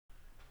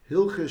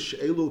Hilche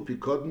She'elu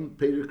Pikodin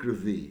Perik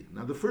Revi.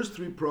 Now the first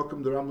three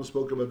prokim the Rambam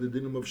spoke about the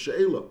dinim of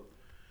She'ela.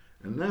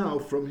 And now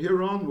from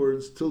here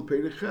onwards till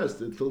Perik Ches,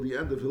 till the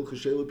end of Hilche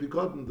She'elu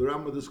Pikodin, the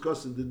Rambam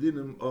discusses the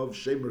dinim of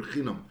Shemer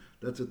Chinam.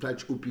 That's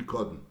attached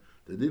Upikodin.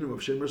 The dinim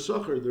of Shemer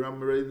Socher, the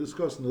Rambam already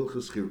discussed in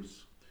Hilche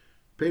Schirus.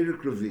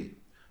 Perik Revi.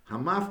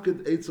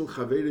 Hamafked Eitzel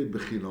Chaveri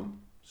Bechinam.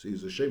 So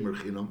he's a Shemer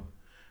Chinam.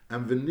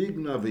 And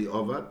Venigna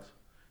Ve'ovat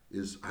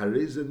is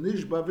Hareze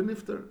Nishba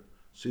Venifter.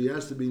 So he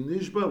has to be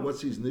Nishba.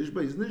 What's his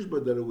Nishba? He's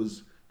Nishba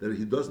that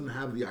he doesn't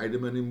have the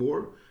item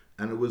anymore,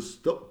 and it was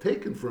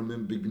taken from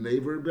him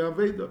Bignever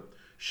Be'aveda.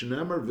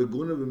 Shnemer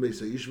Veguna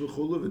V'Mesaish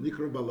V'Chulu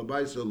V'Nikra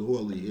Balabais Elhu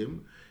Alihim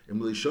Im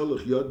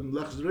Leishalach Yodin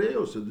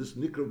Lechzreo. So this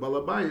Nikra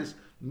Balabais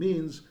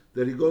means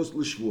that he goes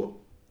Lishvua.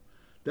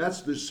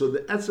 So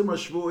the Etzem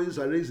HaShvua is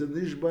Hareze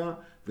Nishba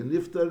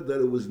Venifter,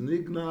 that it was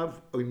Nignav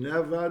or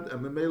Nevad,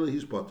 and Memela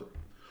he's Potter.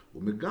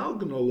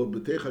 U'Megalgan of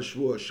B'Tech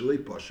HaShvua Shlei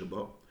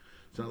Pashaba.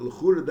 So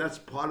l'chura, that's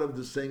part of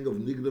the saying of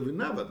Nigna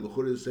V'Nevad.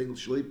 L'chura is saying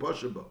Shlei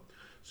Pashaba.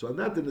 So on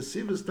that, the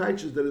Nesivos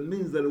teaches that it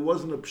means that it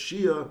wasn't a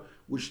Pshia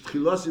which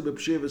Tchilasi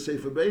B'Pshia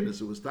V'Sefer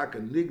Beinus. It was Taka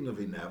Nigna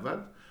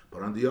V'Nevad.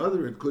 But on the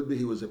other, it could be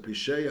he was a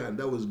Pisheya, and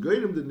that was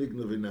Geirim the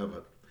Nigna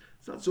V'Nevad.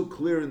 It's not so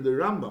clear in the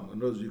Rambam. In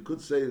other words, you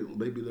could say,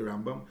 maybe the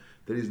Rambam,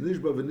 that he's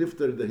Nishba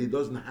V'Niftar, that he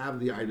doesn't have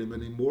the item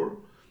anymore.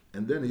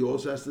 And then he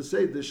also has to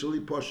say the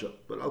Shlei Pasha.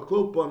 But I'll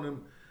call upon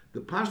him, the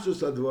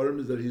Pashtus Advarim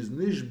is that he's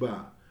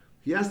Nishba.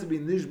 He has to be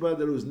Nishba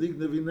that it was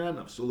Nigna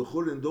V'Nanav. So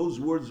the in those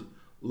words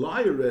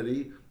lie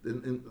already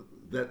that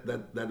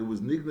it was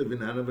Nigna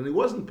V'Nanav and he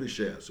wasn't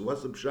Pisheh. So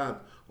what's the Pshat?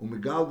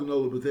 U'Megal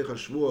Gnol B'Tech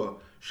HaShvua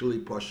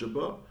Shlei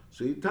Pashaba.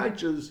 So he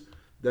teaches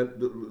that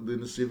the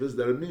Nesivos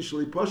that it means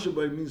Shlei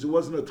Pashaba, it means it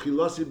wasn't a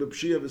Tchilasi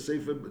B'Pshia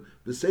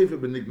V'Sefer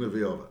B'Nigna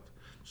V'Yovat.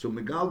 So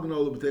Megal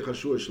Gnol B'Tech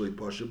HaShvua Shlei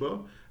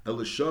Pashaba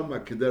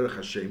Elishama Kederech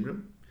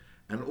HaShemrim.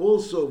 And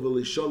also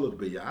V'Lishalach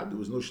B'Yad. There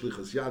was no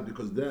Shlichas Yad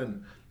because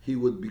then he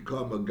would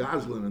become a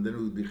gazlan, and then he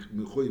would be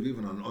mechoyev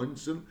even on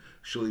onsim.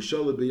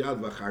 Shalishol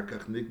b'yad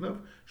v'acharkach nignav.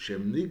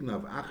 Shem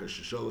nignav achar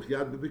shesholach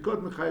yad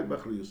b'bikot mechayev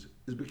b'achriyus.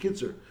 Is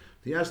bekitzer.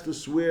 He has to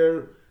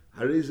swear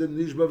hareze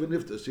nishba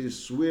v'nifta. So he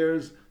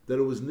swears that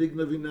it was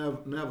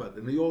nignav navad,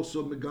 and he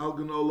also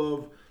megalgan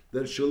olov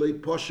that shalei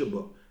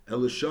poshaba.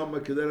 Elishama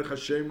kederech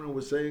Hashemra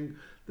was saying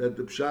that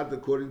the pshat,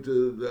 according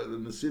to the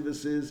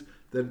Nesivos, is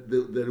that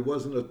it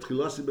wasn't a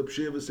tchilasi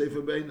b'pshei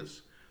v'sefer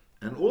beinus.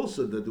 And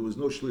also that there was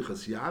no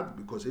shlichas yad,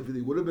 because if he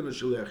would have been a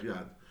shliach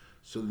yad,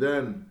 so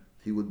then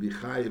he would be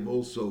chayiv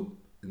also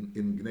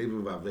in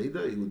Gneva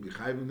Vaveda, he would be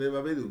chayiv in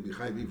Gneva Vaveda, he would be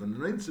chayiv even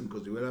in Einsim,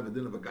 because he would have a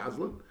din of a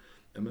gazlan,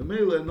 and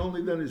Memela, and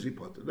only then is he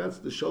potter. That's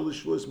the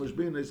shalish shvuos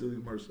mashbin of the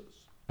Gemara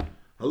says.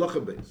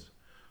 Halacha beis.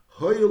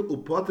 Hoyel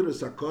upotter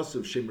es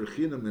hakosev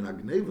shemerchinam in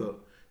Agneva.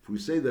 If we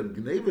say that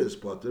Gneva is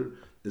potter,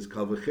 is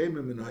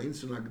kalvechemim in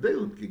ha'insun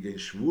agdelim, kigen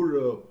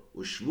shvura,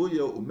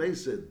 u'shvuya,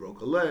 u'meset,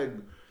 broke a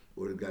leg,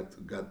 or it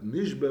got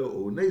nishba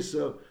or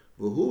nesa,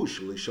 v'hu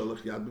shalei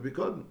shalach yad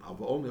b'pikodin.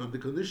 Only on the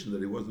condition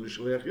that he wasn't a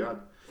shaleach yad.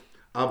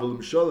 Aval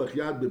shalach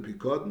yad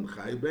b'pikodin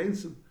chay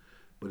beinsin.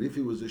 But if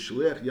he was a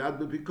shaleach yad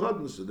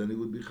b'pikodin, so then he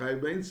would be chay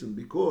beinsin,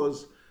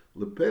 because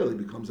lepel he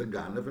becomes a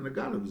ganav, and a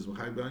ganav is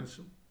chay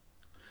beinsin.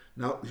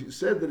 Now he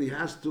said that he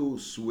has to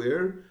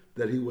swear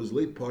that he was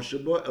late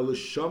poshaba el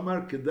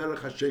shamar kederech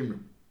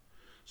hashemrim.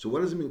 So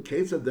what does it mean?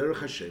 Keitza derech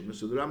hashemrim.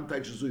 So the Ram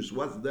teaches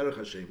what's derech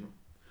hashemrim?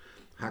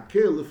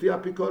 Hakel lefi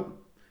apikod.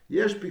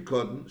 Yesh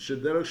pikodin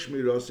shederech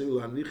shmirasi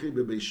lanichi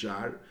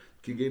bebeishar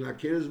kigein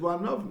hakeres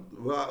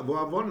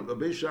v'avonim. A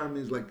beishar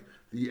means like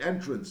the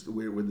entrance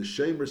where the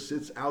shamer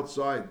sits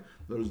outside.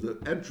 There's the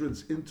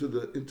entrance into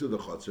the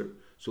chotzer.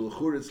 So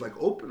l'chura it's like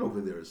open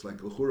over there. It's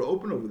like l'chura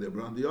open over there.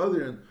 But on the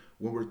other end,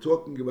 when we're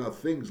talking about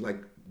things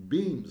like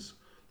beams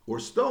or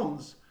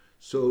stones,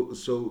 so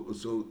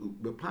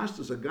the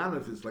pashtus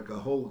aganif is like a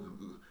whole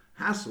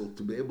hassle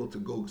to be able to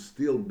go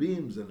steal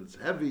beams, and it's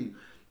heavy.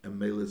 And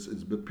mele it's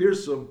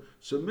bepirsum.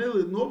 So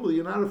mele normally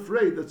you're not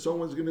afraid that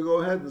someone's going to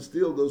go ahead and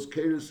steal those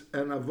keres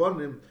and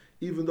avonim,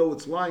 even though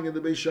it's lying in the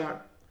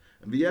beishar.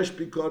 And v'yesh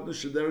pikodin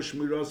shederech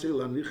shmirasi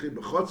lanichi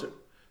b'chotzer.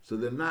 So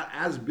they're not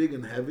as big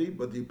and heavy,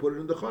 but you put it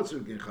in the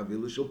chotzer again.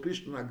 Chavila shel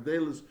pishtun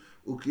agdelis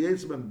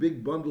ukiyetsim, and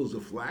big bundles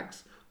of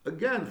flax.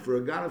 Again, for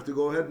a ganav to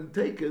go ahead and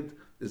take it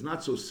is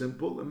not so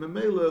simple. And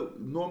memela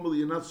normally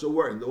you're not so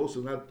worried. They're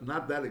also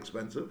not that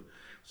expensive.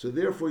 So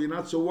therefore you're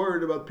not so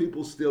worried about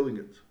people stealing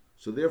it.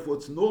 So therefore,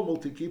 it's normal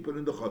to keep it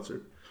in the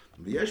chotzer.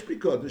 V'yesh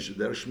pikodin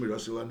shederech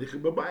shmirasi lanichi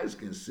b'bayis,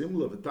 kin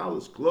simla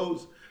v'talis,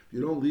 clothes. If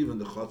you don't leave in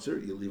the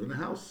chotzer, you leave in the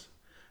house.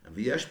 And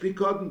v'yesh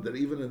pikodin, that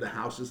even in the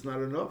house it's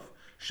not enough.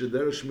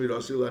 Shederech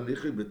shmirasi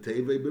lanichi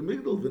b'tevei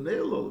b'migdal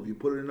v'neilol. If you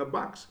put it in a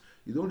box,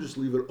 you don't just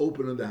leave it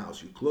open in the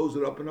house. You close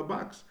it up in a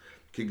box.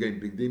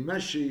 Kigein bigdei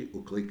meshi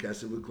uklei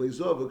kesef uklei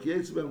zov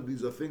ukyetzvem.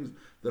 These are things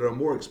that are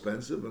more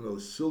expensive, and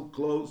those silk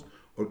clothes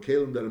or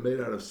kalim that are made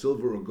out of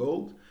silver or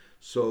gold.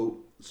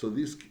 So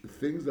these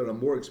things that are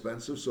more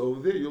expensive, so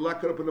over there you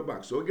lock it up in a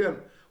box. So again,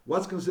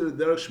 what's considered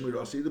derech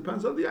shmirasi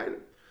depends on the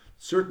item.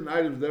 Certain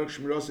items derech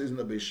shmirasa is in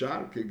a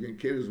beishar, kegen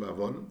keres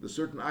v'avonim. The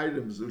certain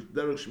items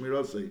derech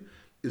shmirasa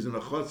is in a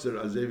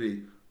chotzer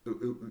azevi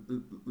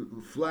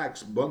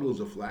flax,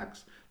 bundles of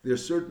flax. There are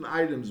certain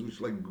items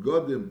which, like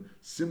godim,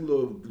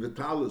 simlo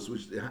vitalis,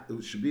 which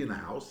should be in a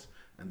house,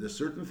 and there are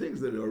certain things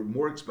that are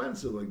more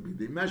expensive, like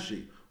bidei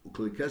meshi,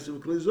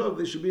 uklikesiv uklizov,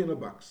 they should be in a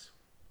box.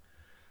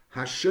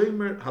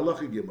 Hashemer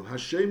halacha gimel.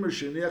 Hashemer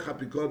sheniach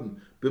hapikodin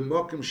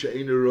b'mokim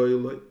she'einu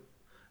royalei,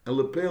 and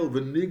lepel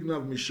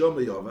v'nignav mishom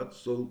yavat.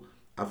 So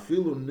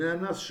afilu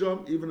nenas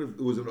shom, even if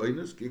it was an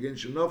oinus, kegen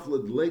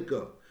shenofled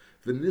leika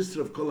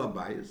v'nisrav kol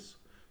habayis.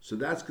 So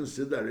that's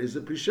considered as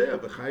a pisheya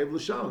v'chayev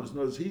l'shalom.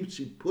 Notice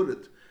she put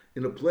it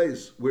in a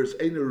place where it's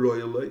einu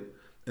royalei,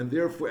 and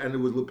therefore, and it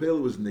was lepel,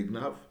 it was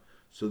nignav.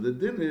 So the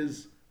din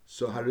is,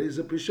 so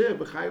hareza pisheya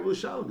v'chayev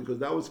l'shalom, because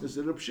that was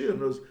considered a pisheya.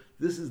 Notice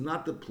this is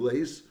not the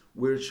place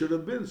where it should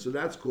have been, so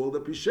that's called a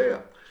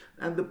pisheya.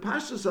 And the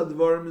pashas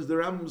advarim is the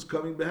Rambam's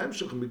coming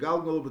behemshach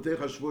migalgal b'teich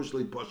hashvush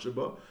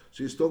leipashaba.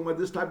 So he's talking about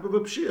this type of a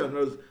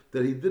pisheya,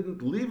 that he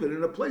didn't leave it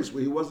in a place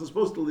where he wasn't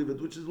supposed to leave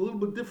it, which is a little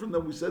bit different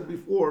than we said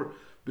before.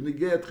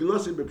 B'nigei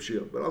tchilasi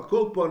b'psheya. But I'll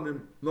call upon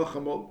him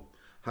nochamol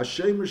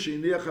hashemer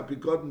sheiniach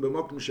hapikodim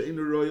b'mokim she'einu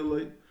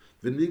royalei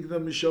v'nigna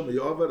misham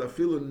yavad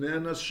afilu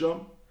nenas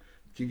sham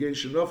kigen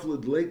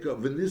shenoflu dleika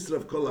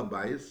v'nisrav kol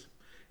habayis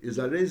is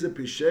areze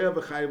pisheya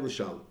v'chayev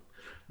l'shalom.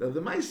 Now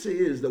the Maaseh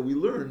is that we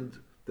learned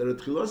that a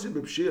tchilasi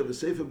b'psheya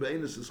v'sefer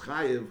b'einus is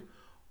chayev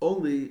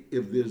only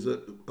if there's a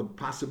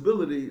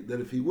possibility that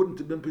if he wouldn't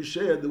have been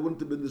pisheya, there wouldn't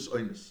have been this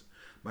oinus.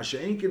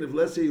 Masha'enkin, if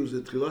let's say he was a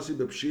tchilasi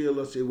b'psheya,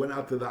 let's say he went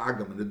out to the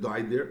agam and it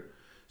died there,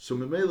 so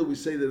memela we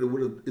say that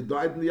it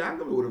died in the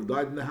agam, it would have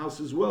died in the house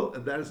as well,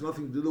 and that has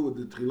nothing to do with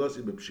the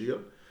tchilasi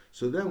b'psheya.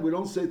 So then we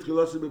don't say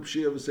tchilasi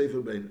b'psheya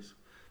v'sefer b'einus.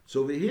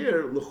 So over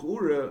here,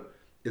 l'chura,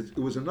 it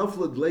was a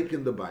naflad lake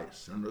in the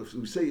bayis, and if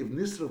we say if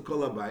nisrav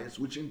kol habayis,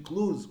 which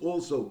includes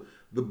also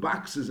the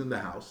boxes in the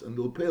house, and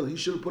the lepel, he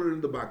should have put it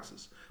in the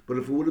boxes. But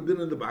if it would have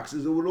been in the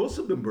boxes, it would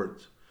also have been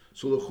burnt.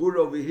 So l'chura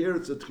over here,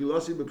 it's a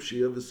tchilasi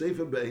b'psheya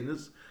v'sefer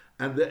b'einus,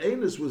 and the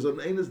einus was an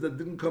einus that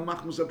didn't come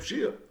machmus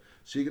apsheya.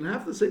 So you can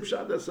have to say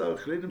pshat. That's how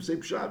chreinim say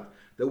pshat,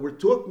 that we're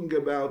talking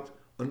about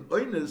an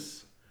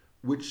einus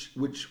which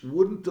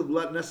wouldn't have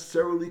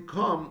necessarily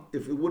come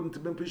if it wouldn't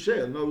have been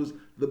psheya. In other words,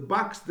 the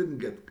box didn't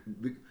get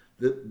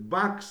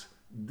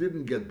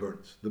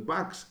burnt. The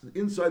box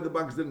inside the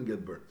box didn't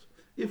get burnt.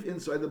 If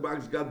inside the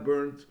box got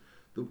burnt,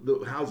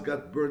 the house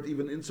got burnt,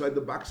 even inside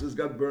the boxes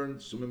got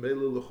burnt. So then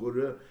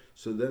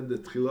the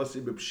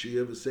tchilasi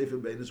b'psheya v'sefer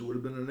b'einus would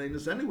have been an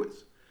einus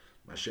anyways.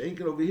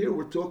 Masha'enkin over here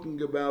we're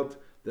talking about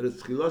that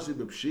it's tchilasi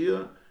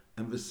b'psheya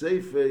and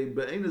v'sefer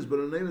b'einus, but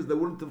an einus that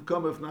wouldn't have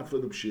come if not for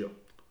the psheya,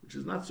 which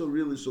is not so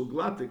really so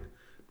glottic.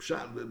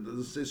 Pshat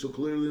doesn't say so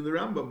clearly in the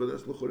Rambam, but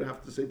that's l'chura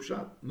have to say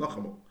pshat.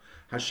 Nachamo.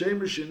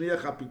 Hashemer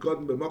sheniach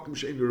hapikodim b'mokim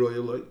she'einu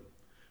royalei,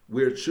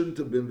 where it shouldn't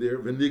have been there,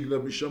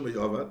 v'nignav misham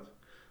yavad,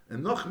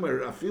 and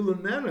nochmer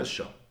afilu nana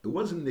sham. It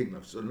wasn't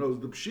nignav, so no,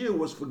 the pshia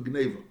was for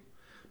gneva,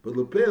 but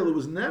lepel it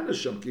was nana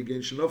sham kigen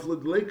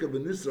shenofla dleika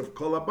v'nisraf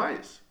kol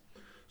habayis.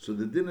 So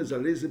the din is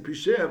areze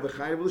pisheya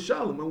v'chayev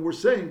l'shalom, and we're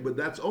saying, but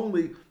that's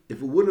only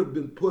if it would have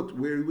been put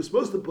where he was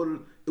supposed to put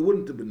it, it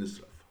wouldn't have been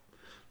nisraf.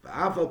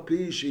 V'afal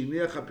pi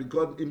sheiniach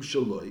hapikod im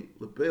shaloi,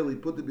 lepel he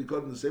put the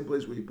pikod in the same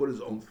place where he put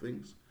his own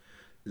things.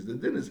 Is the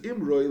din is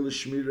im royal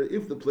shmira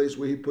if the place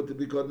where he put the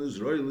bikod is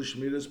royal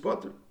shmira is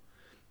potter.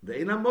 The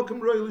eina mokum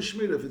royal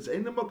shmira, if it's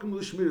eina mokum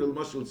l'shmira,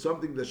 l'mashal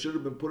something that should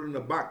have been put in a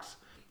box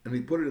and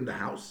he put it in the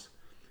house,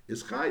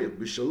 is chayev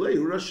b'shalei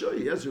hu rashoy.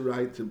 He has a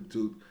right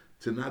to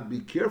not be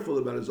careful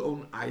about his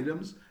own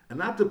items and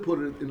not to put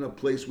it in a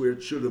place where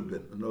it should have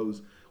been. In other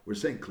words, we're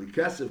saying kli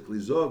kesef, kli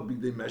zov,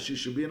 bigdei meshi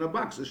should be in a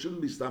box. It shouldn't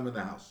be stam in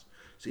the house.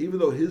 So even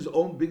though his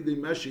own bigdei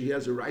meshi, he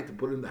has a right to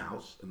put it in the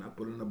house and not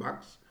put it in a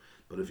box.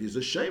 But if he's a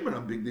shamer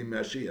on bigdei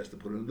meshi, he has to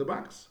put it in the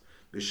box.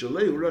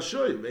 B'shalei hu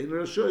rashoy, ve'ein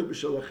rashoy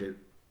b'shalachir.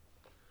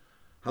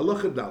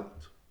 Halacha dalet.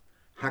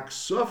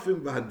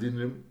 Haksofim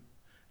v'hadinim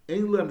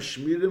ein lehem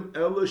shmirim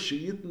ela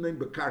sheyitnem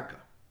bekarka.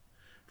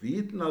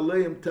 V'yitn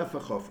aleim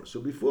tefach hofer. So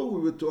before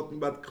we were talking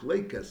about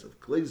klei kesef,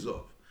 klei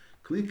zov.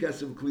 Klei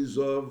kesef, klei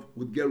zov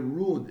would get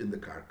ruined in the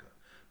karka.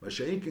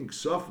 Masha'inkin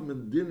ksofim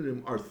and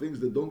dinim are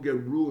things that don't get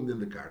ruined in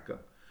the karka.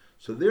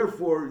 So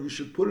therefore, you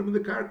should put them in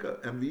the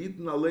karka. And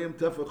v'yitn aleim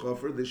tefach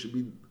hofer, they should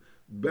be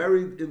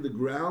buried in the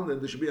ground,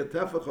 and there should be a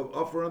tefach of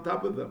offer on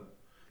top of them.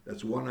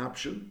 That's one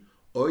option.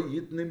 Or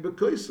yitnim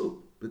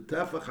bekoisel,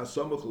 betefach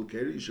hasamach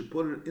l'keri. You should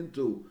put it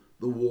into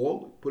the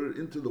wall. Put it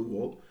into the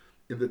wall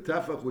in the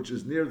tefach which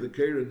is near the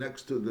keri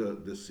next to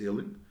the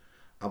ceiling.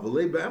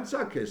 Avalei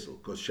be'emtza kesel,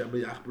 because shema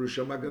yachbru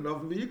shema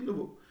ganov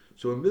v'yignavu.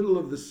 So in middle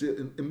of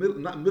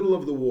not middle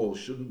of the wall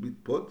shouldn't be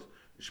put.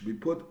 It should be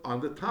put on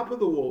the top of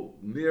the wall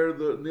near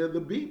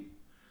the beam.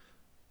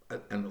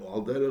 And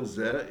all that is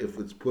there. If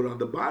it's put on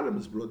the bottom,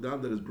 it's brought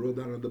down. That is brought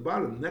down on the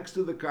bottom next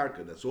to the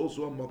karka. That's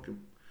also a mokim.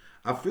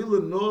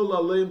 Afilu no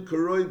laleim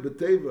karoi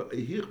beteva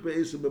ehich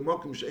be'esa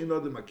b'mokim she'ein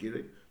odem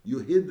akirei. You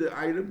hid the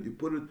item,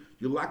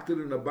 you locked it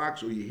in a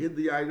box, or you hid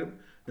the item,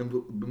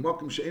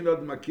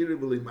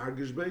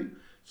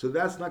 So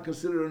that's not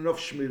considered enough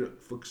shmira.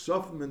 For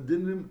ksofim and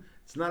dinim,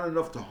 it's not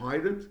enough to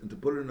hide it and to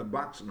put it in a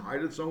box and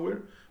hide it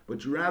somewhere,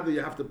 but rather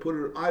you have to put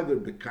it either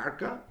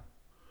bekarka,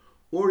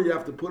 or you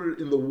have to put it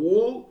in the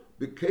wall,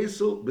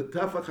 bekesel,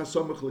 betefach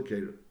hasomach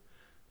lekeder.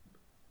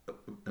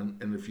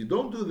 And if you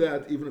don't do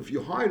that, even if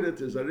you hide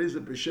it, is areza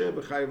peshe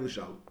v'chayev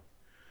l'shalom.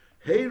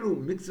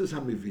 Heiru mitzvahs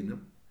hamivinim,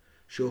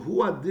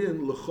 shehu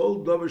adin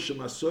l'chol davar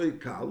shemasoi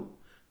kal,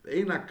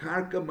 ve'ein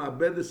akarka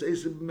ma'abedes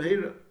eiseb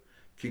b'meira.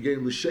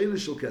 Kigein l'sheina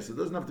shel kesef. It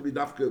doesn't have to be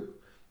dafka,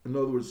 in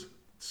other words,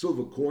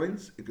 silver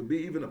coins. It could be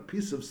even a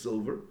piece of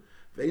silver.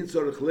 Ve'ein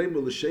tzarech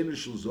leima l'sheina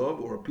shel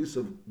zov, or a piece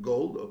of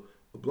gold, or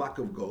a block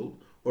of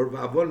gold, or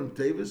va'avonim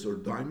tevis, or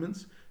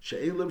diamonds.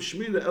 She'ein lem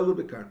shmira ela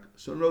bekarka.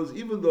 So in other words,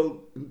 even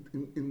though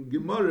in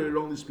Gemara it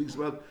only speaks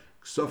about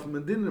ksofim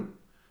and dinim,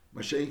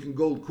 Masha'en can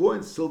gold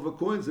coins, silver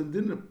coins, and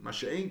dinim.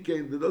 Masha'en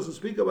can, it doesn't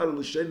speak about a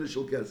l'sheina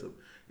shel kesef.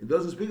 It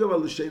doesn't speak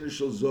about l'sheina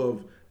shel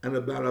zov and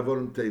about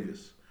avonim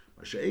tevis.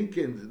 Masha'en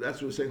can,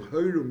 that's what we're saying,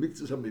 Hoiru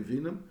mitzvahs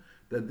hamivinim,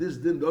 that this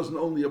din doesn't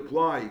only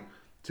apply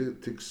to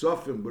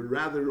ksofim, but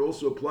rather it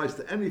also applies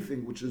to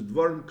anything which is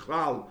dvarim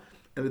klal,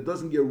 and it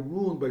doesn't get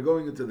ruined by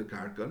going into the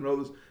karka. In other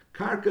words,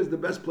 karka is the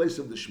best place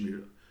of the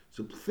shmira.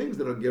 So things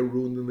that get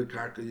ruined in the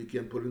karka, you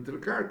can't put into the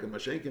karka.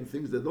 Masha'en can,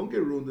 things that don't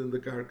get ruined in the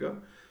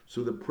karka,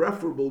 so the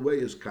preferable way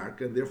is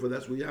karka, and therefore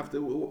that's where you have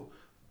to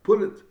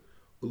put it.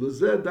 The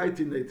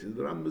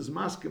Rambam is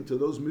maskim to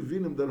those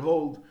mivinim that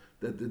hold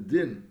that the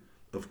din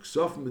of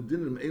ksofim and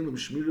dinim elam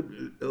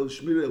shmira el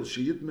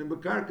shiyit mem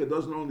bekarka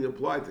doesn't only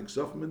apply to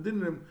ksofim and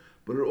dinim,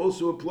 but it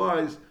also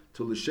applies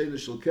to l'sheina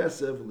shel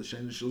kesef,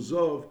 l'sheina shel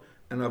zov,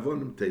 and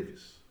avonim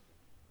tevis.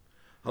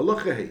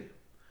 Halacha hey,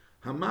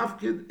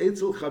 hamafkid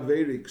etzel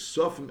chaveri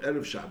ksofim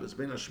erev Shabbos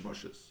ben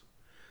hashmoshes,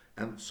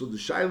 and so the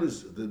shaila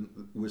is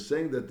we're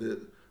saying that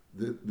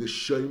the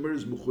shomer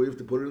is mechuyev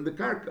to put it in the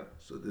karka.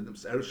 So the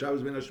erev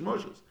Shabbos ben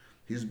hashmoshes,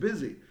 he's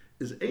busy.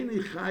 Is any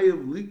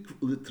chayev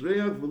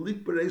litreach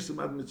v'lik pereisim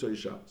ad mitzvah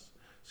Shabbos.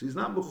 So he's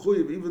not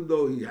mechuyev, even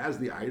though he has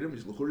the item.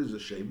 He's l'chur is a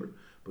shamer,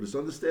 but it's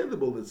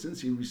understandable that since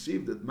he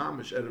received it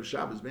mamish erev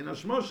Shabbos ben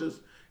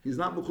hashmoshes, he's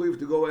not mechuyev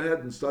to go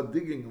ahead and start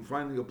digging and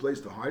finding a place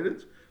to hide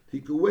it.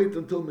 He could wait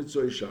until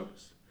mitzvah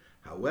Shabbos.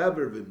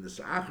 However, v'im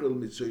nesachar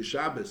mitzvah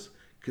Shabbos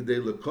kedei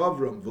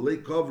lekovram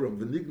v'lei kovram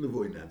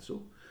v'nignevo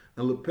inenso,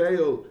 and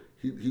lepeil.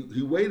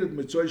 He waited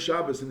mitzvah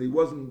Shabbos and he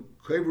wasn't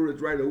cover it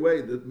right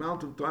away. The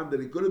amount of time that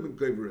he could have been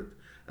cover it,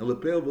 and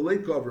lepeil v'lei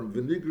kovram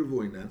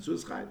v'nignevo inenso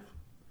is chayv.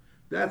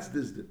 That's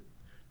this din.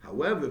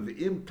 However,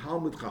 v'im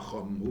talmid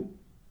chachamu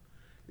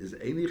is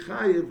eini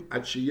chayiv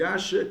at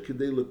sheyashe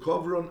kedei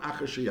lekovron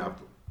acher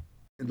sheyavdol.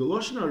 In the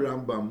Lashon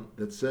Rambam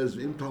that says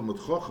v'im talmid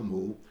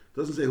chachamu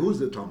doesn't say who's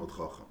the talmid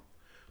chacham.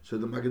 So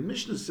the Maggid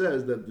Mishnah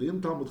says that v'im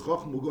talmid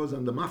chachamu goes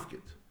on the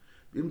mafkid.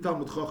 V'im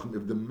talmid chacham,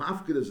 if the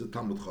mafkid is the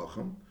talmid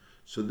chacham,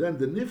 so then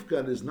the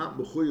nifkad is not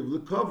mechuyev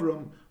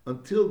lekovram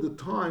until the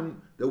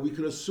time that we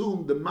can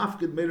assume the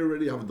mafkid made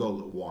already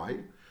havdalah.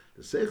 Why?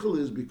 The seichel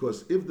is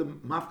because if the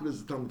mafkid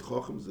is the talmid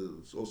chacham,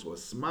 there's also a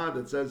sma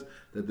that says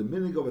that the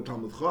meaning of a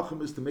talmid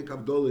chacham is to make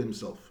havdalah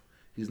himself.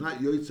 He's not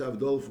yoytza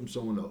havdalah from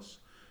someone else.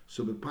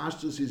 So the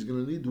pashtus, he's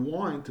going to need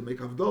wine to make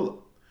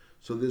havdalah.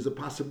 So there's a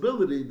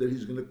possibility that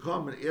he's going to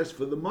come and ask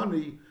for the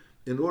money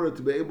in order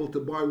to be able to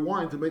buy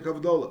wine to make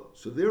havdalah.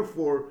 So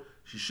therefore,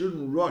 she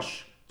shouldn't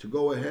rush to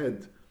go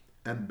ahead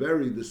and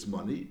bury this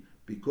money,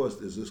 because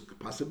there's this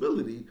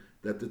possibility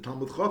that the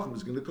Talmud Chacham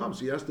is going to come.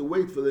 So he has to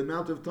wait for the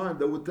amount of time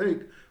that would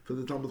take for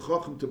the Talmud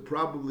Chacham to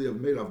probably have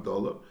made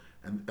Havdalah,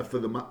 and for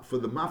the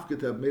Mafkid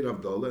to have made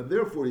Havdalah, and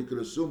therefore he could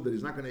assume that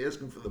he's not going to ask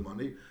him for the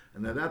money,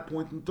 and at that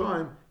point in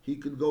time, he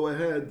could go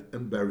ahead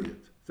and bury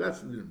it. So that's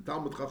the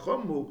Talmud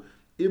Chachamu.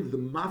 If the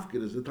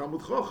Mafkid is the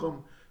Talmud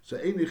Chacham, so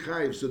Eini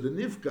Chayiv, so the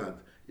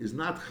Nifkad is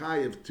not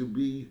Chayiv to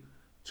be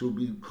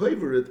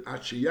kovered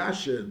at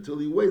sheyashe until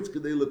he waits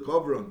kedei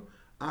lekovron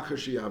acher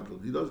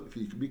sheyavdol.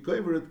 He can be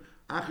kovered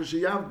acher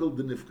sheyavdol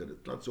the nifkad.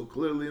 It's not so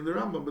clearly in the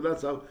Rambam, but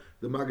that's how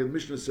the Maggid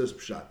Mishnah says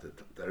pshat.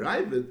 The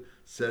Ravid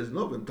says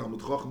no, when Talmud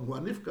Chacham hu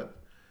nifkad.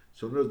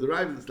 So in other words, the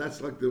Ravid,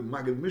 that's like the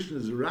Maggid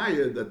Mishnah's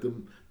raya that the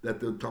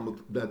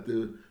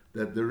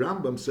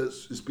Rambam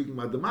says is speaking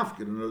about the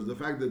mafkid. In other words, the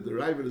fact that the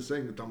Ravid is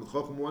saying that Talmud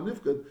Chacham hu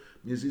nifkad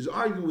means he's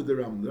arguing with the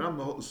Rambam. The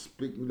Rambam is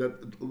speaking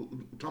that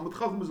Talmud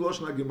Chacham is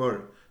lashon Gemara.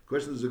 The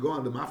question is, to go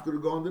on the mafkid or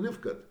go on the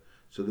nifkad?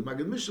 So the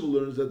Maggid Mishnah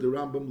learns that the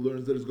Rambam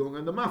learns that it's going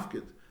on the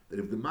mafkid. That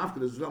if the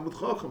mafkid is Talmud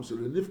Chacham, so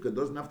the nifkad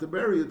doesn't have to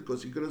bury it,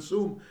 because he could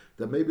assume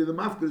that maybe the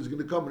mafkid is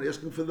going to come and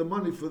ask him for the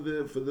money for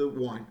the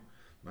wine.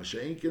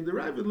 Masha'enk and the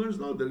Ravid learns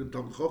no, that in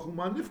Talmud Chacham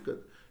ma nifkad.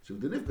 So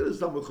if the nifkad is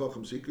Talmud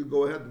Chacham, so he could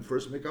go ahead and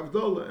first make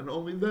Havdalah, and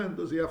only then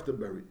does he have to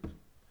bury it.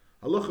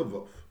 Halacha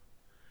Vav.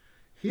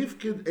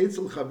 Hifkid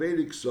etzel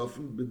chaveri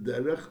ksofim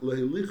b'derech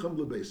lehilicham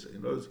lebeisa.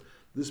 In other words,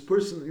 this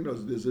person,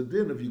 there's a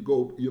din if you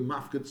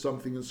mafkid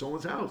something in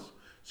someone's house.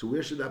 So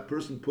where should that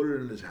person put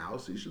it in his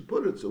house? He should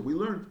put it. So we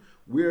learned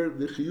where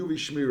the chiyuvi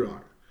shmir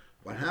are.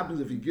 What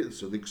happens if he gets,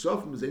 so the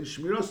ksofim is in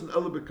shmiras and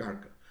ela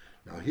bekarka.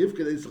 Now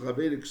hifkid etzel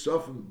chaveri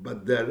ksofim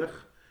b'derech,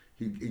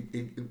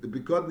 The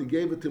Pikadon, he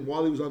gave it to him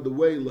while he was on the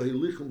way.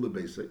 Lahilichem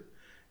lebeisei.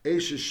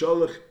 Eshe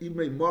sholach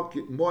imei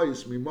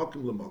mois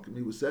mimakim lemakim.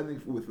 He was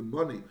sending with the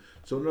money.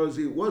 So in other words,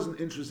 he wasn't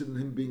interested in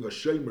him being a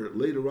shomer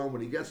later on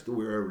when he gets to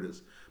wherever it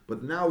is.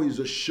 But now he's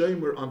a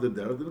shomer on the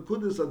derech. The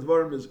nekudas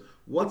advarim is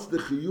what's the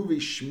chiyuvi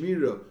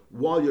shmira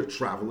while you're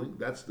traveling?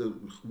 There's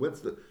chiyuvi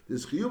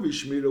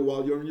shmira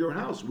while you're in your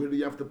house. Where do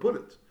you have to put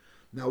it?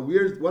 Now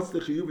what's the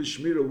chiyuvi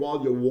shmira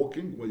while you're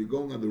walking, while you're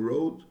going on the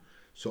road?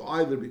 So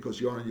either because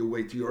you're on your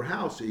way to your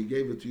house, so he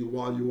gave it to you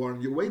while you are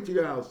on your way to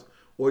your house,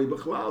 or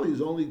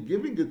he's only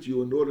giving it to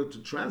you in order to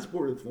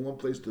transport it from one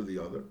place to the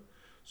other.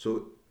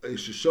 So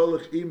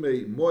shesholach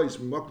imei mois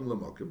mimakim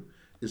lemakim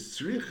is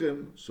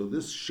tzrichim. So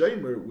this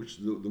shemer, which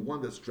the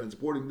one that's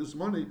transporting this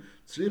money,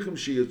 tzrichim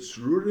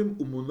sheyitzrurim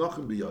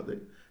umunachim biyadei.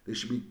 They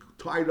should be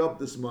tied up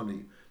this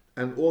money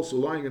and also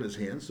lying in his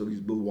hands, so he's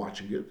been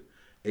watching it.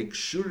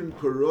 Ekshurim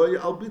koroi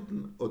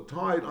albitin, or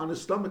tied on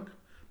his stomach,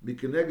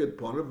 mikeneged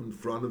ponav, in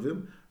front of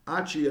him,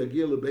 achi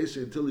yagil lebesi,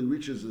 until he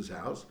reaches his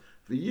house.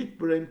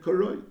 V'yikberem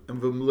koroi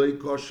and v'mlei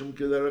koshem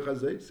kederech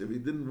hazeh. If he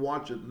didn't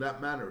watch it in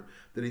that manner,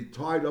 that he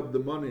tied up the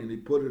money and he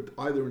put it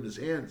either in his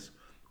hands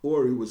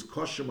or he was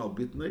koshem al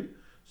bitnei.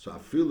 So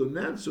afilu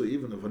nansu,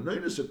 even if a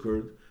noinus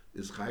occurred,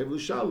 is chayiv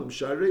l'shalom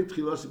sharei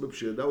tchilasi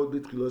b'pshir. That would be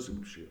tchilasi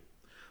b'pshir.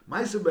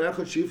 Ma'aseh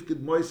be'echad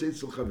shifkid mois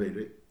eitzel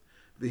chaveri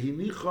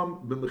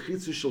v'hinicham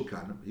b'mechitza shel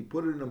kanim. He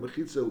put it in a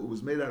mechitza. It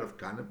was made out of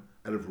kanim,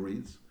 out of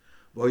reeds.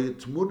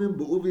 V'yitmunim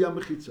b'uvi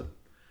ha-mechitza.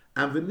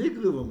 And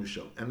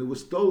it was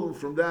stolen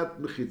from that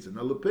mechitza.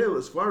 Now, lepel,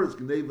 as far as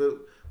Gneva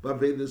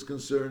Baveda is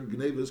concerned,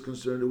 it was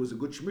a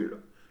good shmira.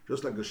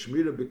 Just like a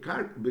shmira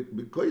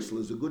b'koisel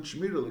is a good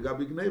shmira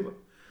legabi Gneva.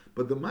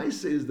 But the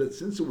maisa is that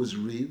since it was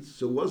reeds,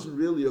 so it wasn't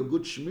really a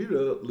good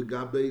shmira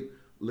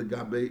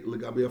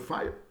legabi a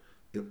fire.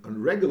 A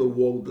regular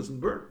wall doesn't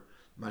burn.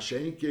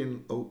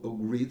 Masha'inkin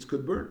reeds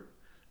could burn.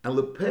 And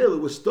lepel, it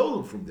was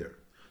stolen from there.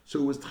 So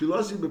it was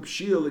tchilasi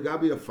b'pshia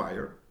legabi a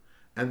fire.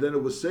 And then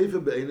it was Sefer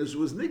Be'enes, it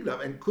was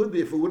Nigdav. And could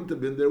be, if it wouldn't have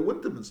been there, it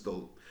wouldn't have been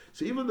stolen.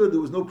 So even though there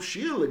was no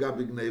Pshir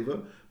Legabi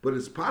Gneva, but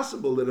it's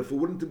possible that if it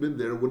wouldn't have been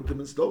there, it wouldn't have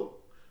been stolen.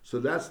 So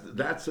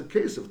that's a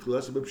case of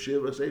Tchilas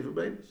B'Pshir or Sefer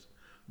Be'enes.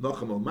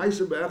 Nochamal,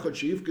 Maisa Be'echad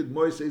She'ifkid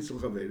Mois Eitzel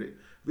Chaveri,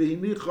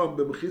 V'hinicham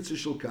B'mechitza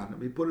Shel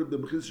Kanim, he put it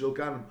B'mechitza Shel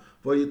Kanim,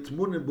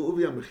 V'yitmunim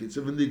B'uvi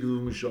HaMechitza,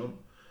 V'nigdav Mishon,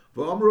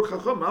 V'amru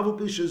Chacham, Avu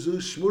Pishazu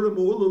Shmura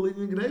Me'ula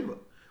Lini Gneva.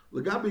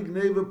 Legabi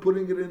Gneva,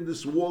 putting it in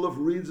this wall of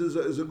reeds is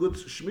a good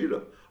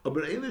shmira.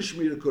 Aber eine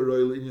shmira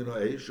koroil in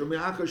Yinoei,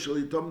 Shomeacha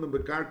Shalitomna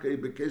Bekarkei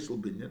Bekesel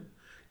Binyan,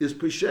 is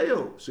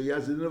Pesheo. So he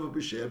has the din of a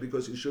Pesheo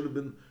because he should have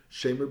been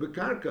Shemer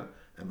Bekarka.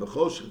 And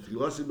V'chosh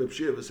Tchilasi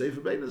B'Pshir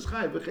V'Sefer Be'enes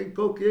Chai V'chein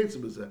Kol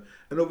K'yetzim B'zeh.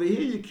 And over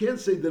here you can't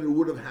say that it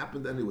would have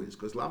happened anyways,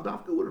 because Lav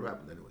Dafka would have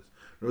happened anyways.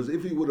 Whereas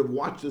if he would have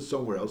watched it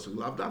somewhere else,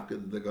 Lav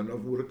Dafka, the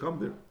Ganav would have come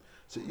there.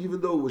 So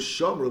even though it was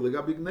Shomer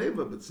Legabi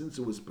Gneva, but since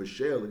it was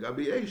Pesheo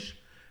Legabi Eish,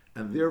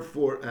 and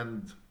therefore,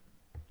 and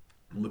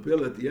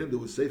Lepel at the end, it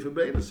was Sefer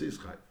Be'enes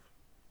Yischayev.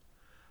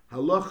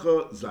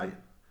 Halacha Zayin.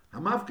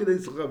 Hamafked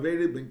Eitzel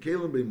Chaveri ben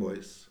Kelem ben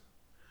Mois.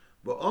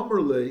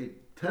 V'omerlei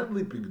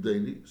tenli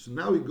pigdeni. So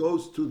now he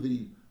goes to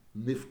the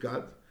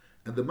Nifkad,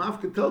 and the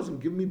Mafked tells him,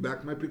 give me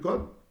back my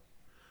Pikadon.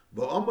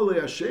 V'omerlei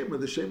Hashema,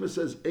 the Shema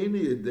says,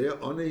 Eini yedea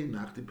onei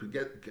nachti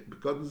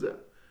Pikadon zeh.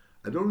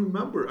 I don't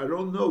remember, I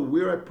don't know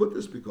where I put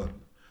this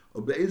Pikadon.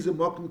 Or be'eze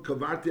mokum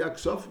kavarti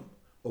aksofim.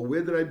 Or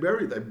where did I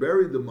bury it? I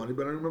buried the money,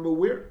 but I don't remember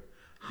where.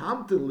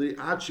 Hamtenli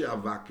ache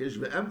avakesh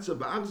ve'emtza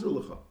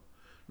v'achzelecha.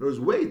 In other words,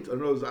 wait.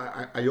 In other words,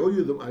 I owe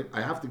you them.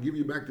 I have to give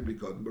you back the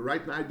Pikadon, but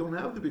right now I don't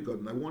have the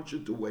Pikadon. I want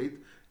you to wait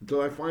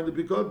until I find the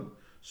Pikadon.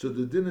 So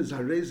the din is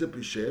hareza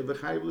pisheh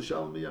v'chayiv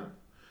l'shalom miyad.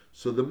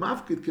 So the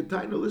mafkid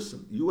ketaina,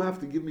 listen, you have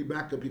to give me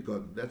back a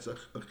Pikadon. That's a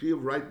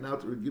chiyuv right now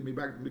to give me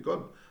back the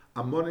Pikadon.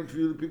 I'm wanting for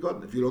you the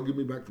Pikadon. If you don't give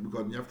me back the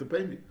Pikadon, you have to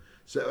pay me.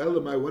 So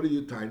Elamai, what are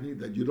you tiny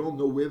that you don't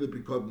know where the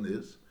Pikadon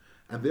is?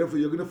 And therefore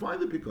you're going to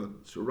find the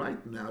Pikadon. So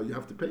right now you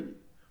have to pay me.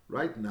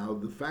 Right now,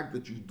 the fact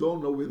that you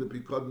don't know where the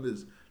Pikadon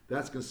is,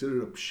 that's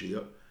considered a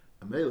pshia.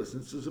 Amela,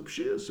 since it's a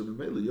pshia, so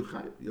Amela, you're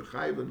chayiv. You're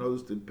chayiv and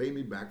knows to pay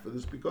me back for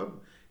this Pikadon,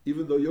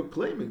 even though you're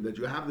claiming that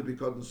you have the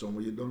Pikadon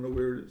somewhere, you don't know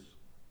where it is.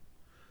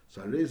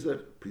 So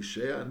Arezach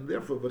pshia, and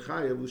therefore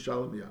v'chayiv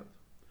l'shalom yad.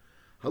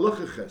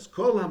 Halacha ches,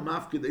 kol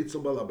ha-mafkid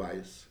eitzel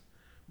balabayis,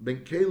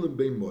 ben kelim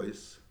ben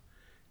mois,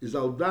 is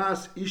al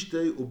das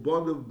ishtei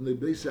ubonav b'nei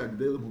beise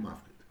agdelim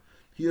hu-mafkid.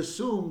 He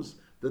assumes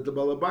that the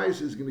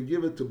balabais is going to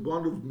give it to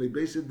one of the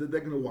basic that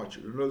they're going to watch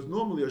it. In other words,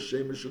 normally a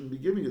shemer shouldn't be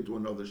giving it to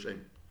another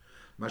shemer.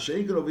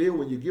 Masha'inkan over here,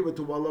 when you give it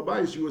to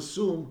balabais, you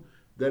assume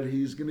that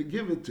he's going to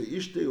give it to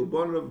ishtei or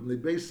bonav the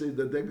basic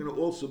that they're going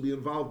to also be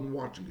involved in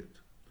watching it.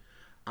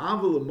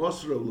 Aval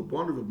mosra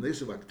lebonav of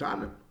nesav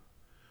aktanim,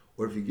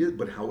 or if he gives,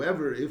 but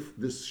however, if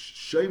this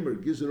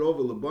shemer gives it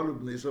over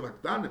lebonav nesav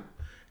aktanim,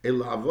 el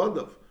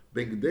avodav.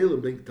 Ben Gedela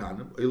ben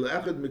Ktanim, el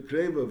echad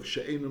mikrevav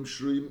she'enam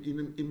shruim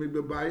imei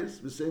bebayis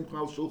v'seim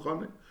chal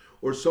shulchane,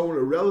 or someone, a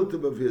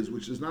relative of his,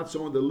 which is not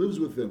someone that lives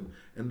with him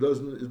and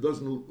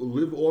doesn't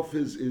live off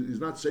his, is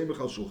not seimach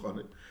al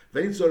shulchane.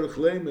 Vein tzarich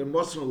leim and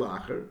mosna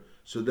lacher.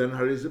 So then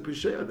Hariza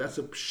Pishaya, that's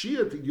a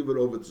Pshia to give it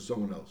over to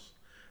someone else.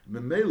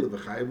 Memele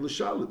v'chayev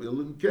l'shalim,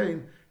 ilim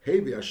kain,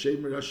 hevi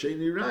hashemer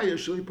hasheni raya,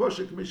 shali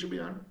posha k'misha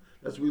b'yana.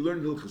 That's what we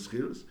learned in Hilchos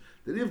Chiras,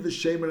 that if the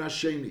shemer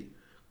hasheni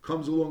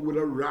comes along with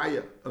a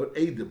raya, or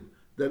edim,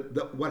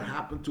 that what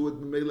happened to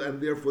it, memele, and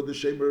therefore the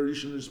shemer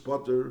rishon is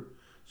potter,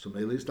 so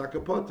mele is taka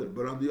potter.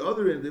 But on the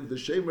other end, if the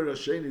shemer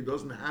hasheni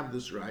doesn't have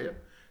this raya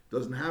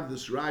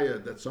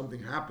that something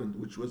happened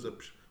which was an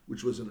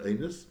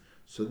einus,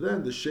 so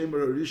then the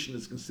shemer rishon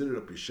is considered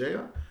a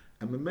pisheya,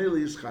 and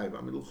memele is chayv.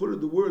 I mean,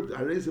 the word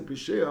hareza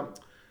pisheya,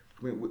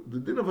 the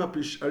din of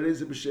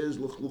hareza pisheya is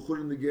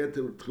l'chura negeh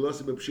to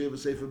tchilasi b'psheya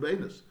v'sefer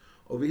b'einus.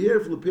 Over here,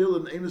 if lepel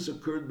and einus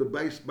occurred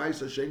b'bais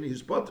hasheni,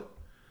 he's potter.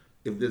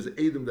 If there's an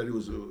Edom that he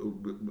was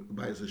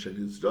b'ais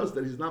hasheni, it's just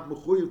that he's not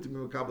mechuyev to be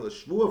mekabel a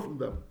shvuah from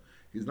them.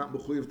 He's not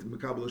mechuyev to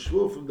mekabel a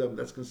shvuah from them.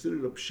 That's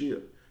considered a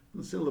pshia.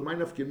 That's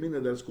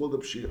called a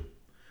pshia.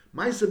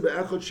 Ma'aseh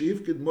be'echad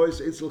she'ifkid mois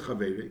etzel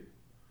chaveri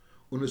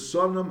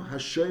unesonam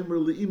hashemer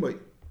le'imay.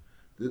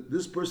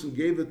 This person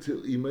gave it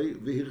to imay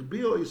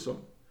v'hirbio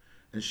isom,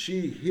 and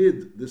she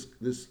hid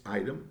this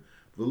item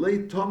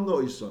v'lei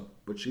tomno isom,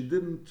 but she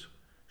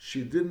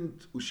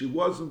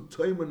wasn't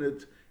timing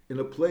it in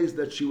a place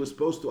that she was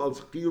supposed to al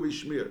chiyuv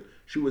ishmir.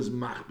 She was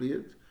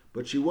machbiyit,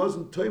 but she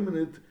wasn't timing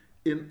it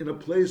in a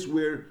place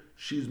where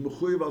she's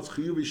mechuyev al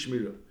chiyuv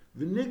ishmir.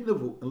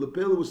 V'nignavu, and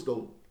lepel was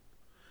stolen.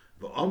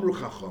 V'amru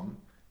chacham,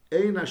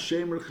 ein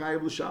hashemer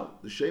chayev l'shalom.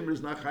 The shemer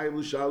is not chayev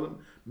l'shalom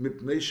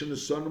mipnei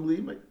shenesonim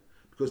li'imay,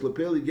 because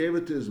lepel he gave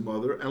it to his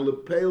mother, and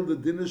lepel the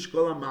dinish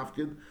kol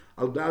ha'mafkid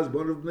al das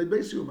bonav bnei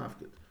beisi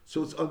mafkid.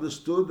 So it's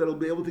understood that he'll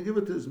be able to give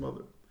it to his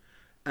mother.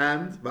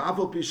 And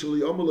v'afal pi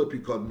sheli omer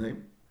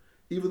lepikodnem,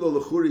 even though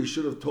the churi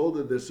should have told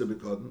her there's a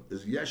pikodn,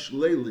 is yesh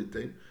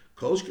leilitin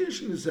kol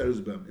shkishin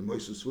niseres bem in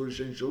moises svur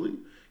shein shali.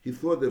 He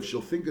thought that if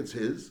she'll think it's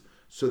his,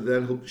 so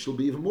then she'll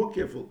be even more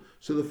careful.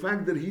 So the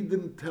fact that he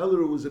didn't tell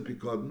her it was a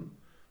pikodn,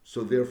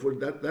 so therefore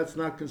that's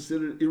not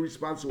considered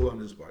irresponsible on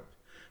his part.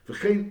 The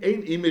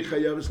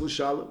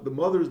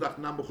mother is not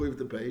mechuyev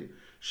to pay.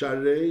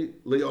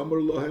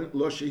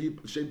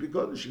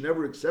 She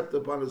never accepted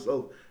upon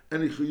herself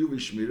any chiyuv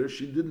shmira.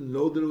 She didn't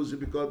know that it was a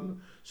pikodn,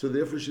 so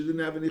therefore she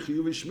didn't have any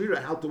chiyuv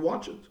shmira how to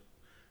watch it.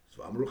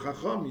 So Amru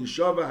Chacham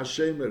Yishava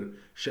Hashemer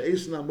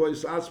Sheisna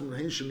Mois Asman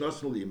Hein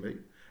Shenosn Limei.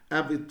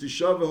 And the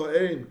Tishava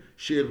Ha'im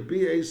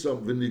Sheirbi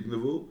Esam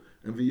V'nignavu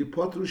and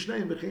V'yipotru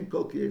Shneim V'chein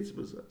Kol Kietz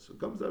B'zeh. So it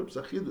comes out of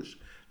Psachidush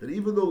that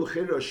even though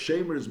L'chera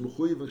Shemer is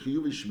Mechuyev and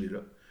Chiyuv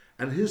Shmira,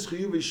 and his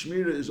Chiyuv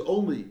Shmira is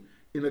only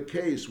in a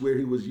case where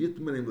he was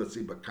Yitmanim, let's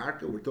say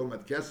Bakarka, we're talking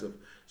about Kesef,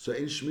 so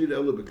in Shmira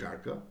Elu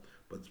Bakarka,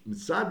 but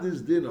Mitzad this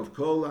din of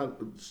Kol,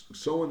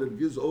 someone that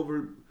gives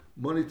over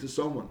money to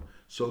someone,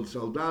 so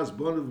Saldas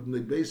Bonav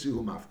B'nei Beisi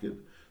Hu Mafkid,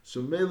 so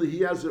mainly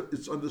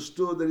it's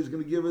understood that he's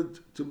going to give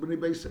it to Bnei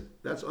Beisi.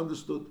 That's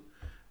understood.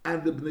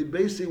 And the Bnei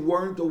Beisi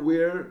weren't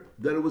aware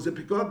that it was a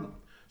pikodn.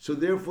 So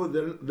therefore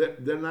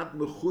they're not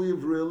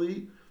mechuyev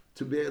really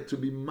to be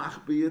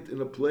machbiyit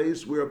in a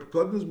place where a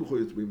pikodn is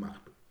mechuyev to be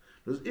machbiyit.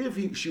 Because if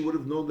she would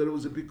have known that it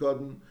was a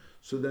pikodn,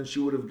 so then she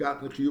would have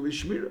gotten a chiyuv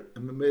shmira,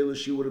 and Mamela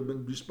she would have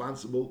been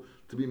responsible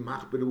to be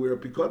machbiyit where a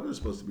pikodn is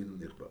supposed to be in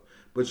the nichba.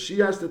 But she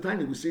has the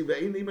tiny. We see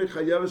ve'ini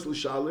mechayaves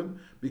l'shalim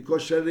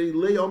because sherei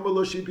le'omer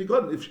lo she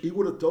pikodn. If he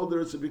would have told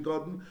her it's a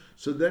pikodn,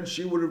 so then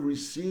she would have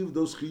received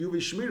those chiyuv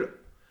shmira.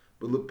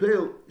 But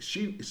lepel,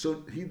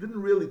 so he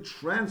didn't really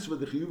transfer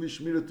the chiyuv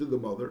shmira to the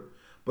mother.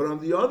 But on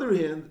the other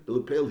hand,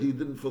 lepel he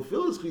didn't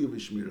fulfill his chiyuv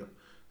shmira.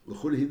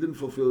 L'chur he didn't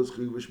fulfill his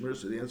chiyuv shmira.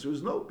 So the answer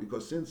is no,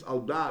 because since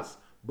al das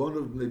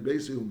bonav bnei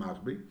beisi hu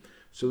machbi,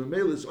 so the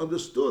male is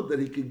understood that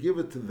he could give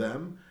it to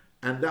them.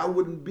 And that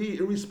wouldn't be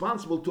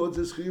irresponsible towards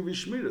his chiyuv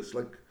shmiras.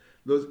 Like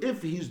those,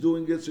 if he's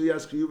doing it, so he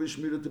has chiyuv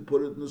shmira to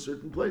put it in a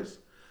certain place.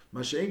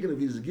 Mashenkin, if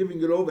he's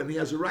giving it over, and he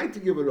has a right to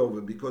give it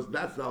over because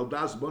that's the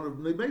aldas bon of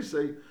bnei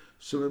beisi.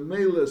 So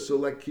Mele, so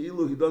like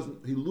Kilu,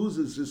 he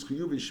loses his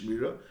chiyuv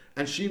shmira,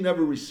 and she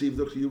never received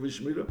the chiyuv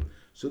shmira.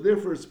 So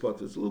therefore, it's a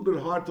little bit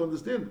hard to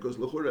understand because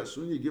l'chor as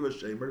soon you give a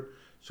shemer,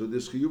 so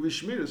there's chiyuv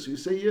shmira. So you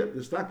say, yeah,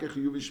 there's not a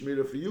chiyuv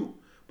shmira for you.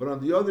 But on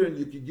the other hand,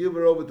 you can give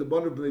her over to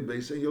Bonav Bnei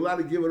Beis, and you're allowed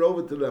to give it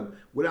over to them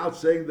without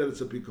saying that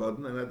it's a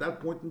pikodn. And at that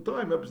point in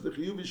time, perhaps the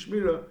chiyuv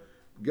shmira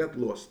get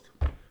lost.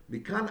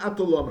 Mikan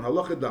atolom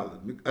halacha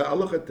dalet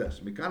halacha tes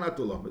mikan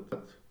atolom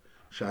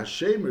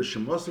shahashemer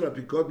shemosra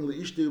pikodn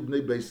leishti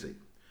Bnei Beis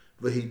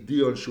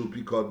vehidion shu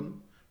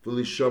pikodn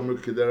v'lishomer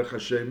kederach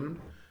hashemer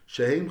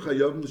shehem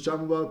chayavim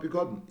l'shamu b'al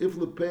pikodn. If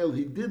lepel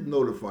he did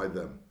notify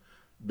them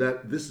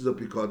that this is a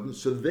pikodn,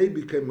 so they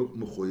became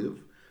mechuyev.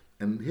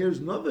 And here's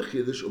another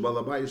chiddush of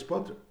Balabayis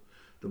potter.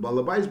 The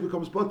Balabayis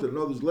becomes potter. In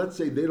other words, let's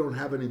say they don't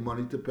have any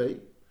money to pay.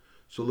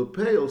 So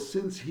Lepel,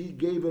 since he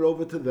gave it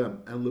over to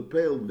them, and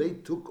Lepel, they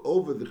took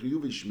over the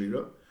chiyuv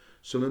shmira,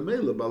 so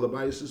Memela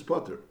Balabayis is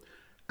potter.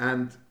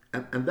 And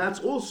that's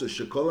also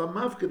Shekol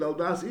HaMafkid Al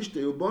Das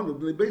Ishtei Ubonu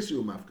B'nei Beisi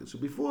Umafkid. So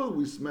before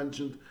we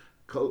mentioned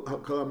Kol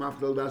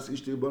HaMafkid Al Das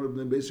Ishtei Ubonu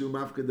B'nei Beisi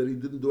Umafkid that he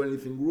didn't do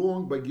anything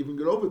wrong by giving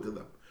it over to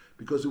them,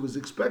 because it was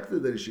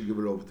expected that he should give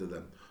it over to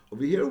them.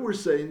 Over here we're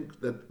saying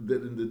that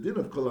in the din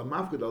of Kol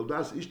HaMafkid Al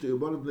Das Ishte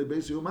Yubonim Bnei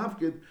Beis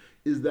Mafkid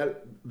is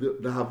that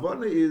the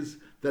Havana is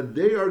that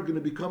they are going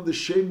to become the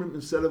Shemrim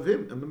instead of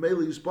him, and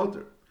Mamela is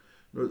Potter.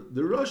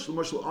 The Rosh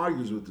Mashal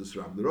argues with this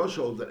Ram. The Rosh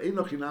holds that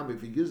Einoch Hinam,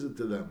 if he gives it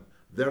to them,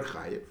 they're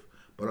Chayiv,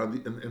 but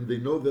and they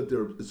know that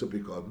it's a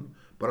Pikadon.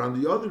 But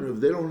on the other hand, if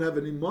they don't have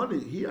any money,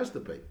 he has to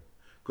pay.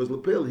 Because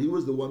Lepel, he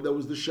was the one that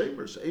was the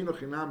Shemer. So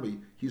Einoch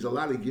Hinami, he's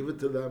allowed to give it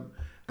to them.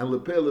 And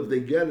Lepel, if they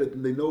get it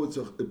and they know it's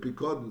a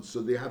Pikadon,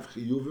 so they have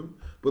Chiyuvim.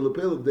 But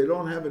Lepel, if they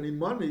don't have any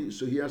money,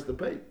 so he has to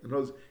pay. In other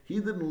words, he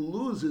didn't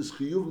lose his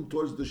Chiyuvim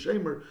towards the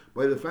Shemer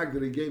by the fact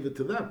that he gave it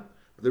to them.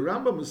 The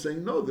Rambam is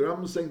saying no. The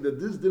Rambam is saying that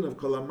this din of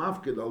Kol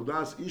HaMafkid Al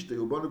Das Ishte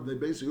Ubonim Bnei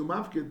Beis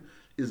Mafkid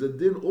is a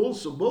din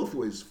also both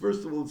ways.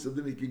 First of all, it's a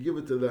din he could give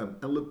it to them,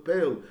 and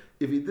Lepel,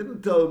 if he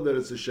didn't tell them that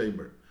it's a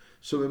shemer,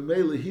 so in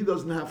Mele he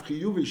doesn't have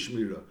chiyuvi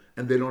shmira,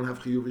 and they don't have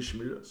chiyuvi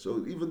shmira.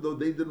 So even though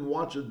they didn't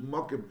watch it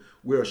makim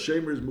where a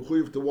shemer is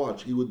mechuyev to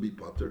watch, he would be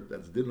potter.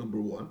 That's din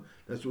number one.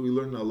 That's what we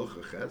learn in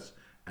Halacha Ches.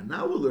 And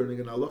now we're learning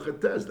in Halacha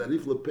Tes that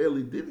if Lepel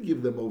he did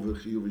give them over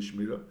chiyuvi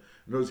shmira,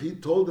 in other words, he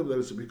told them that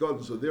it's a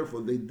pikadon, so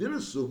therefore they did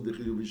assume the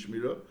chiyuvi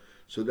shmira,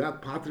 so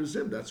that patters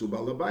him. That's who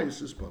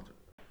Balabayis is potter.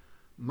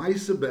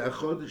 Ma'aseh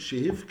be'echad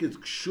shehifkid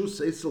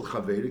kshus eitzel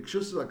chaveri. Kshus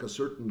is like a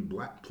certain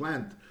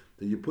plant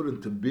that you put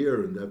into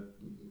beer and that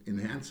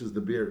enhances the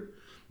beer.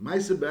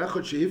 Ma'aseh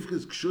be'echad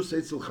shehifkid kshus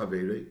eitzel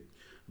chaveri.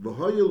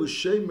 V'hoya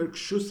l'shemer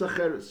kshus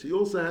acheres. He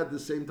also had the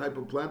same type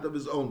of plant of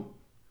his own.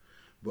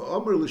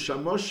 V'omer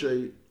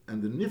l'shamoshe,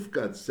 and the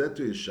nifkad said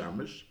to his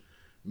shamash,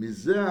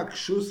 Mizeh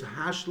kshus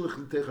hashlich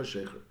l'techa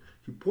shecher.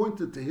 He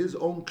pointed to his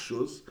own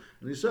kshus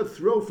and he said,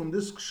 throw from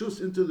this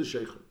kshus into the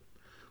shecher.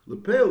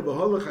 Lepel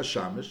v'holach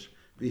hashamash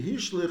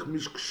v'hishlich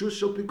mish kshus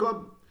shel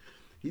pikadon.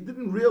 He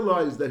didn't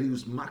realize that he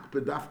was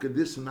makpedafka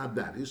this and not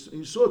that.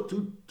 He saw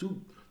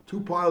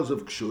two piles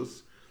of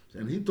kshus,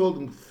 and he told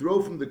him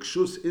throw from the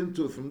kshus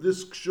from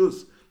this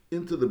kshus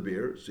into the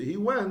beer. So he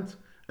went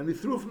and he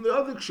threw from the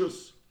other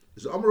kshus.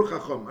 It's Amru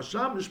Chacham,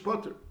 Hasham is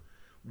potter.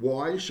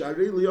 Why?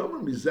 Sharei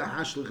liyomer mizeh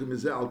hashlich and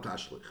mizeh al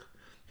tashlich.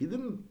 He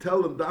didn't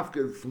tell him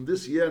dafka from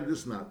this year and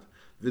this not.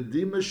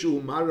 V'dima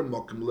shu mara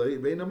mokim lei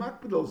ve'ina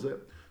makped al zeh.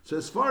 So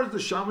as far as the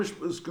shamash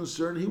was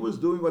concerned, he was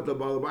doing what the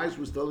balabais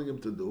was telling him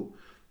to do,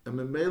 and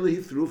Memele he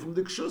threw from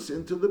the kshus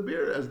into the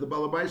beer as the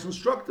balabais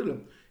instructed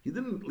him. He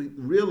didn't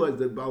realize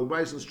that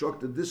balabais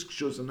instructed this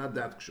kshus and not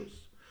that kshus.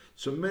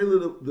 So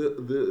Memele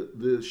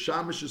the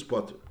shamash is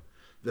potter.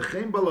 The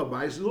chen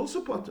balabais is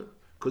also potter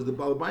because the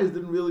balabais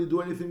didn't really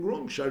do anything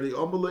wrong. Shari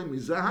omelei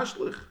mizah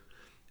hashlich,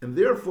 and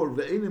therefore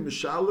ve'enim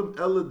mishalim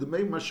ela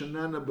demei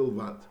mashanana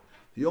bilvat.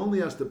 He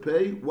only has to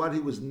pay what he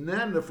was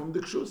nana from the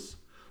kshus.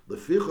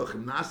 If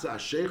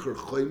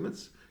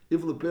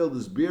Lepel,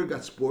 this beer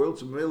got spoiled,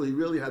 so he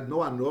really had no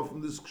anor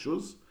from this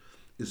kshus,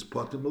 is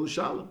potem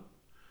l'shalom.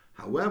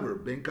 However,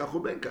 ben kach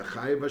ubenka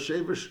chayiv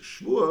hashever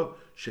shvua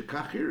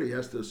shekachir, he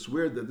has to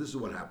swear that this is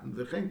what happened.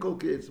 V'chein kol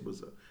k'etz,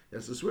 he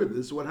has to swear that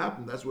this is what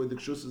happened. That's why the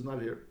kshus is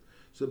not here.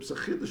 So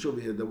psachidush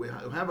over here that we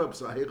have a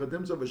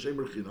psahechadim of a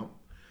shemer chinam.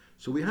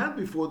 So we had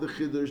before the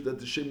chiddush that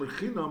the shemer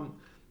chinam,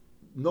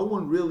 no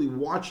one really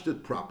watched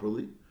it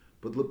properly,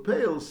 but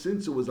Lepel,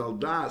 since it was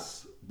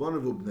aldas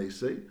bonavu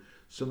bneisei,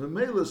 so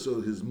Memela, so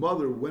his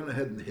mother went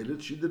ahead and hid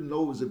it. She didn't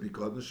know it was a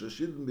pikadon, so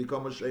she didn't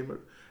become a shemer.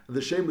 And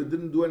the shemer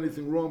didn't do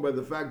anything wrong by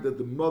the fact that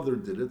the mother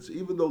did it. So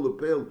even though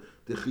Lepel,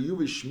 the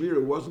chiyuvi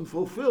shmira wasn't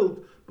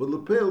fulfilled, but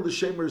Lepel, the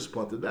shemer is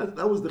potter.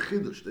 That was the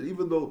chiddush, that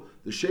even though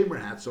the shemer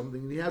had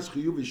something, and he has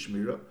chiyuvi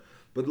shmira,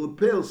 but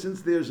Lepel,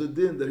 since there's a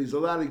din that he's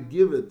allowed to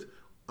give it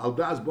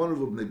aldas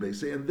bonavu bnei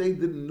beisei, and they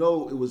didn't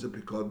know it was a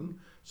pikadon,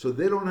 so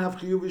they don't have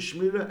chiyuvi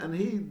shmira, and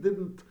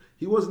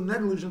he wasn't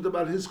negligent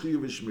about his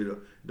chiyuv shmira.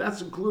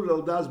 That's included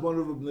al das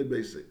bonav bnei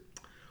beisei.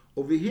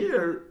 Over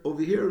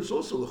here is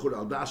also l'chur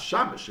al das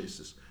shamash.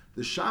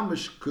 The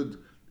shamash could.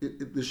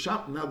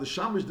 Now the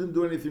shamash didn't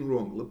do anything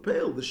wrong.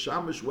 Lepel, the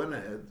shamash went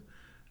ahead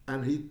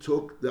and he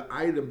took the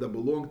item that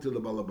belonged to the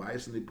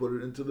balabais and he put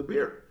it into the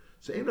beer.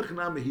 So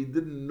Einach he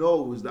didn't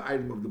know it was the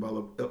item of the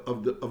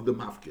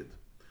mafkid.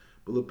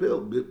 But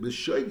Lepel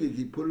b'sheigig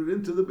he put it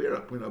into the beer.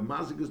 I mean, a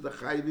mazik is the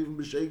chayiv even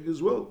b'sheigig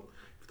as well. You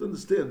have to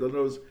understand. In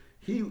other words,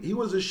 he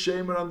was a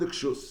shemer on the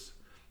kshus,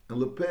 and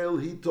Lepel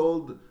he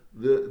told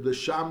the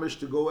shamish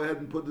to go ahead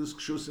and put this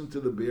kshus into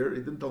the beer. He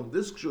didn't tell him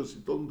this kshus;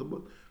 he told him to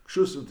put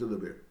kshus into the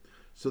beer.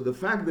 So the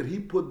fact that he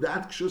put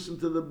that kshus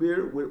into the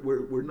beer,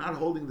 we're not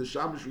holding the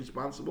shamish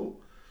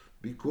responsible,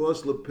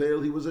 because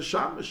Lepel he was a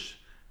shamish,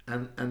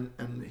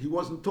 and he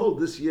wasn't told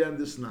this yeah and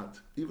this not.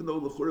 Even though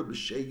l'chura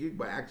b'shegig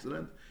by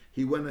accident,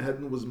 he went ahead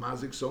and was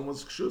mazik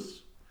someone's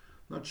kshus.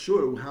 Not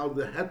sure how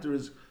the heter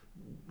is.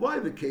 Why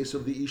the case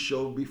of the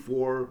Isha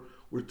before,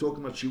 we're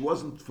talking about she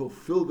wasn't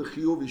fulfilled the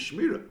chiyuv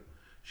shmira.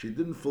 She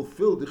didn't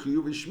fulfill the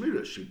chiyuv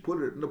shmira. She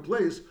put it in a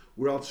place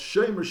where else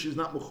shemer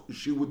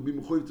she would be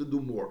mechuyev to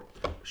do more.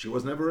 She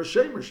was never a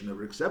shemer. She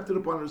never accepted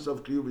upon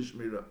herself chiyuv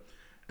shmira.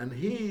 And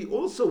he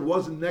also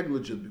wasn't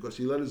negligent because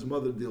he let his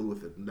mother deal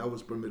with it, and that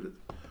was permitted.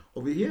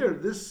 Over here,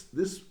 this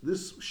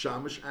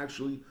shamish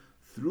actually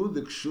threw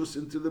the kshus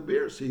into the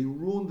beer, so he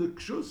ruined the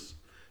kshus.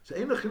 So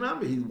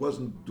Einachinami, he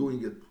wasn't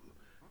doing it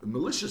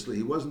maliciously.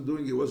 He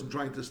wasn't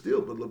trying to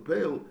steal. But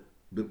Lepel,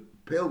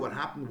 what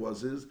happened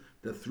is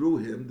that through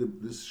him,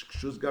 this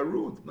kshus got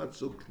ruined. Not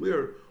so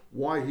clear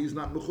why he's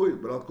not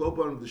mechuyev. But I'll call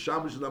upon him, the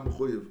shamish is not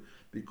mechuyev,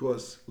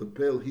 because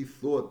Lepel, he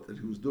thought that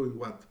he was doing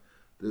what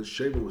the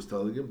shamer was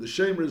telling him. The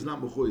shamer is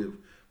not mechuyev,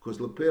 because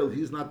Lepel,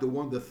 he's not the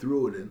one that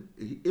threw it in.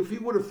 If he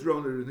would have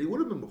thrown it in, he would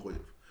have been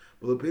mechuyev.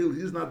 But Lepel,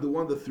 he's not the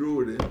one that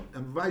threw it in.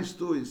 And vice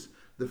versa,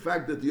 the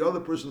fact that the other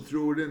person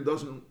threw it in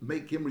doesn't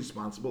make him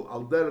responsible.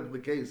 Al derech, the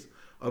case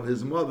of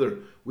his mother,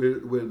 where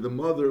the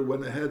mother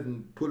went ahead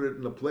and put it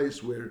in a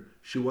place where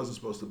she wasn't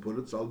supposed to put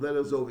it. So al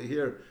derech is over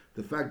here.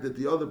 The fact that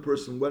the other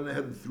person went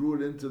ahead and threw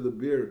it into the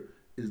beer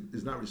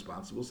is not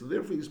responsible. So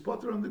therefore, he's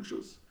potter on the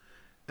kshus.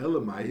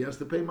 Elamai, he has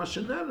to pay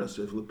mashenana.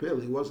 So if Lepel,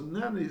 he wasn't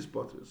nana, he's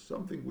potter.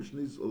 Something which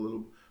needs a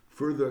little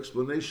further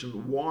explanation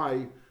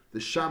why the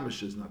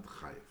shamish is not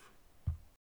chayiv.